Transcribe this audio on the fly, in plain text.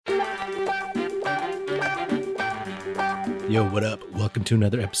Yo, what up? Welcome to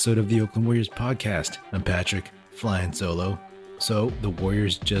another episode of the Oakland Warriors podcast. I'm Patrick, flying solo. So the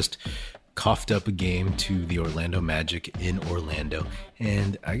Warriors just coughed up a game to the Orlando Magic in Orlando.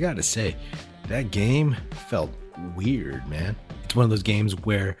 And I gotta say, that game felt weird, man. It's one of those games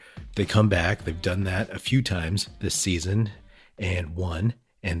where they come back. They've done that a few times this season and won.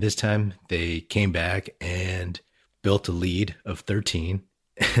 And this time they came back and built a lead of 13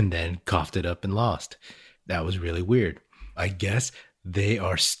 and then coughed it up and lost. That was really weird. I guess they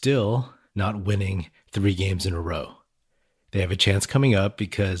are still not winning 3 games in a row. They have a chance coming up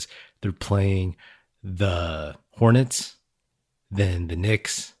because they're playing the Hornets, then the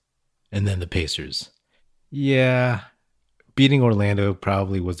Knicks, and then the Pacers. Yeah, beating Orlando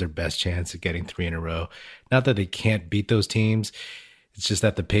probably was their best chance at getting 3 in a row. Not that they can't beat those teams. It's just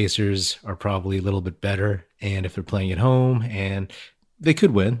that the Pacers are probably a little bit better. And if they're playing at home, and they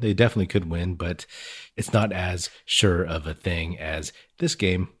could win, they definitely could win, but it's not as sure of a thing as this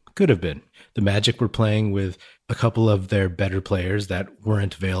game could have been. The Magic were playing with a couple of their better players that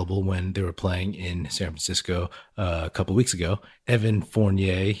weren't available when they were playing in San Francisco a couple weeks ago. Evan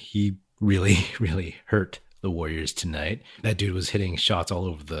Fournier, he really hurt the Warriors tonight. That dude was hitting shots all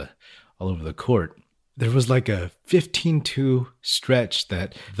over the court. There was like a 15-2 stretch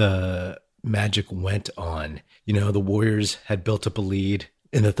that the Magic went on. You know, the Warriors had built up a lead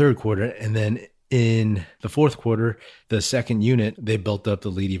in the third quarter, and then in the fourth quarter, the second unit, they built up the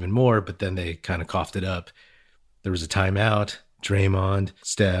lead even more, but then they kind of coughed it up. There was a timeout. Draymond,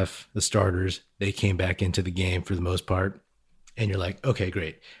 Steph, the starters, they came back into the game for the most part. And you're like, okay,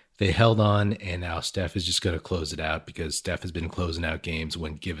 great. They held on, and now Steph is just going to close it out because Steph has been closing out games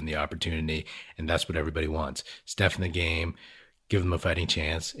when given the opportunity, and that's what everybody wants. Steph in the game, give them a fighting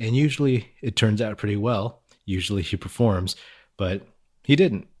chance, and usually it turns out pretty well. Usually he performs, but he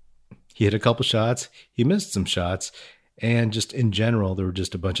didn't. He hit a couple shots, he missed some shots, and just in general, there were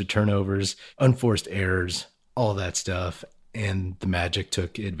just a bunch of turnovers, unforced errors, all that stuff, and the Magic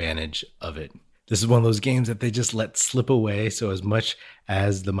took advantage of it. This is one of those games that they just let slip away. So as much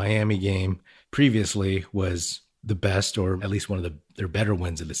as the Miami game previously was the best, or at least one of their better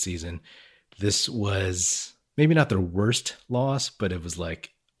wins of the season, this was maybe not their worst loss, but it was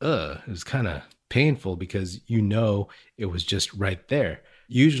like, it was kind of painful because you know it was just right there.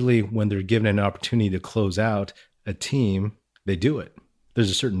 Usually when they're given an opportunity to close out a team, they do it. There's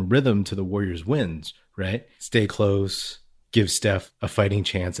a certain rhythm to the Warriors' wins, right? Stay close, give Steph a fighting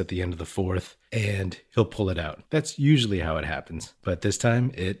chance at the end of the fourth, and he'll pull it out. That's usually how it happens. But this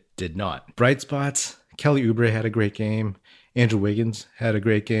time, it did not. Bright spots, Kelly Oubre had a great game. Andrew Wiggins had a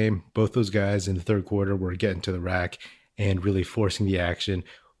great game. Both those guys in the third quarter were getting to the rack and really forcing the action,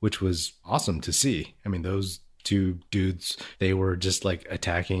 which was awesome to see. I mean, those two dudes, they were just like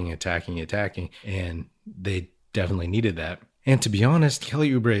attacking, and they definitely needed that. And to be honest, Kelly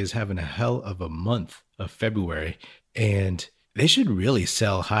Oubre is having a hell of a month of February, and they should really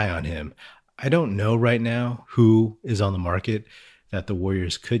sell high on him. I don't know right now who is on the market that the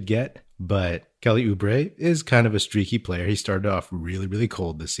Warriors could get, but Kelly Oubre is kind of a streaky player. He started off really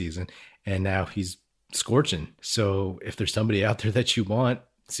cold this season, and now he's scorching. So if there's somebody out there that you want,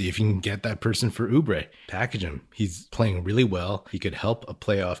 see if you can get that person for Oubre. Package him. He's playing really well. He could help a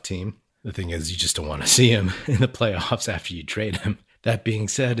playoff team. The thing is, you just don't want to see him in the playoffs after you trade him. That being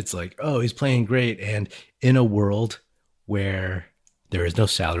said, it's like, oh, he's playing great. And in a world where there is no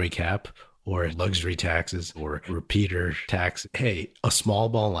salary cap or luxury taxes or repeater tax, hey, a small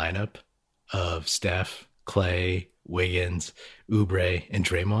ball lineup of Steph, Clay, Wiggins, Oubre, and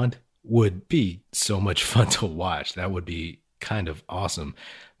Draymond would be so much fun to watch. That would be kind of awesome.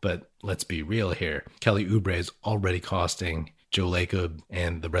 But let's be real here. Kelly Oubre is already costing Joe Lacob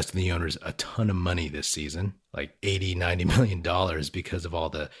and the rest of the owners a ton of money this season, like $80-90 million because of all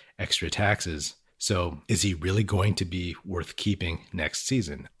the extra taxes. So is he really going to be worth keeping next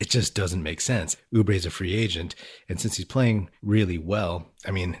season? It just doesn't make sense. Oubre is a free agent, and since he's playing really well,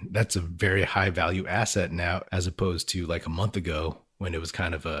 I mean, that's a very high value asset now, as opposed to like a month ago when it was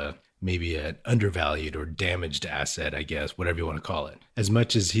kind of maybe an undervalued or damaged asset, I guess, whatever you want to call it. As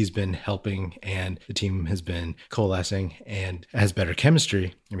much as he's been helping and the team has been coalescing and has better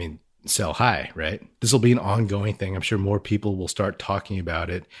chemistry, I mean, sell high, right? This will be an ongoing thing. I'm sure more people will start talking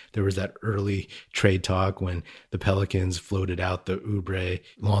about it. There was that early trade talk when the Pelicans floated out the Oubre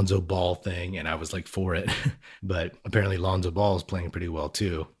Lonzo Ball thing, and I was like for it. But apparently Lonzo Ball is playing pretty well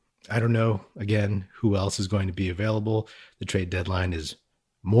too. I don't know, again, who else is going to be available. The trade deadline is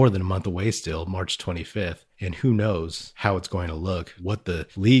more than a month away still, March 25th. And who knows how it's going to look, what the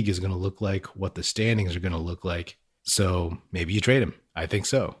league is going to look like, what the standings are going to look like. So maybe you trade him. I think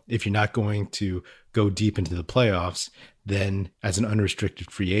so. If you're not going to go deep into the playoffs, then as an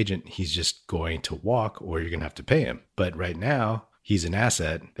unrestricted free agent, he's just going to walk or you're going to have to pay him. But right now, he's an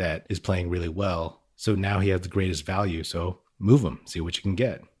asset that is playing really well. So now he has the greatest value. So move him, see what you can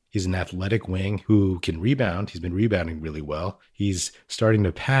get. He's an athletic wing who can rebound. He's been rebounding really well. He's starting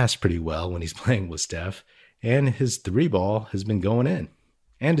to pass pretty well when he's playing with Steph. And his three ball has been going in.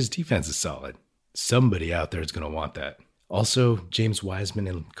 And his defense is solid. Somebody out there is going to want that. Also, James Wiseman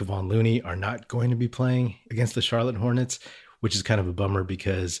and Kevon Looney are not going to be playing against the Charlotte Hornets, which is kind of a bummer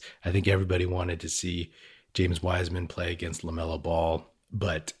because I think everybody wanted to see James Wiseman play against LaMelo Ball.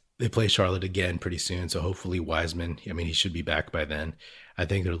 But they play Charlotte again pretty soon, so hopefully Wiseman, he should be back by then. I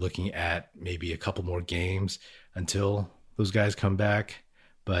think they're looking at maybe a couple more games until those guys come back,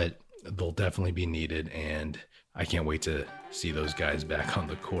 but they'll definitely be needed, and I can't wait to see those guys back on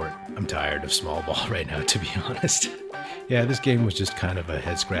the court. I'm tired of small ball right now, to be honest. Yeah, this game was just kind of a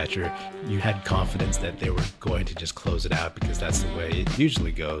head scratcher. You had confidence that they were going to just close it out because that's the way it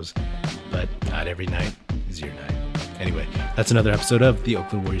usually goes, but not every night is your night. Anyway, that's another episode of the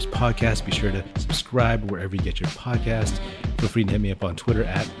Oakland Warriors podcast. Be sure to subscribe wherever you get your podcast. Feel free to hit me up on Twitter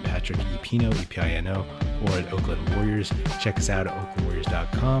at Patrick Epino, E-P-I-N-O, or at Oakland Warriors. Check us out at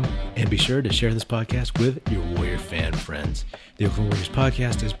oaklandwarriors.com. And be sure to share this podcast with your Warrior fan friends. The Oakland Warriors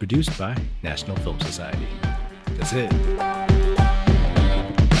podcast is produced by National Film Society. That's it.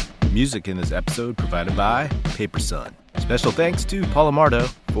 Music in this episode provided by Paper Sun. Special thanks to Paul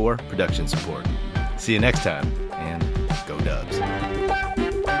Amardo for production support. See you next time, and go Dubs.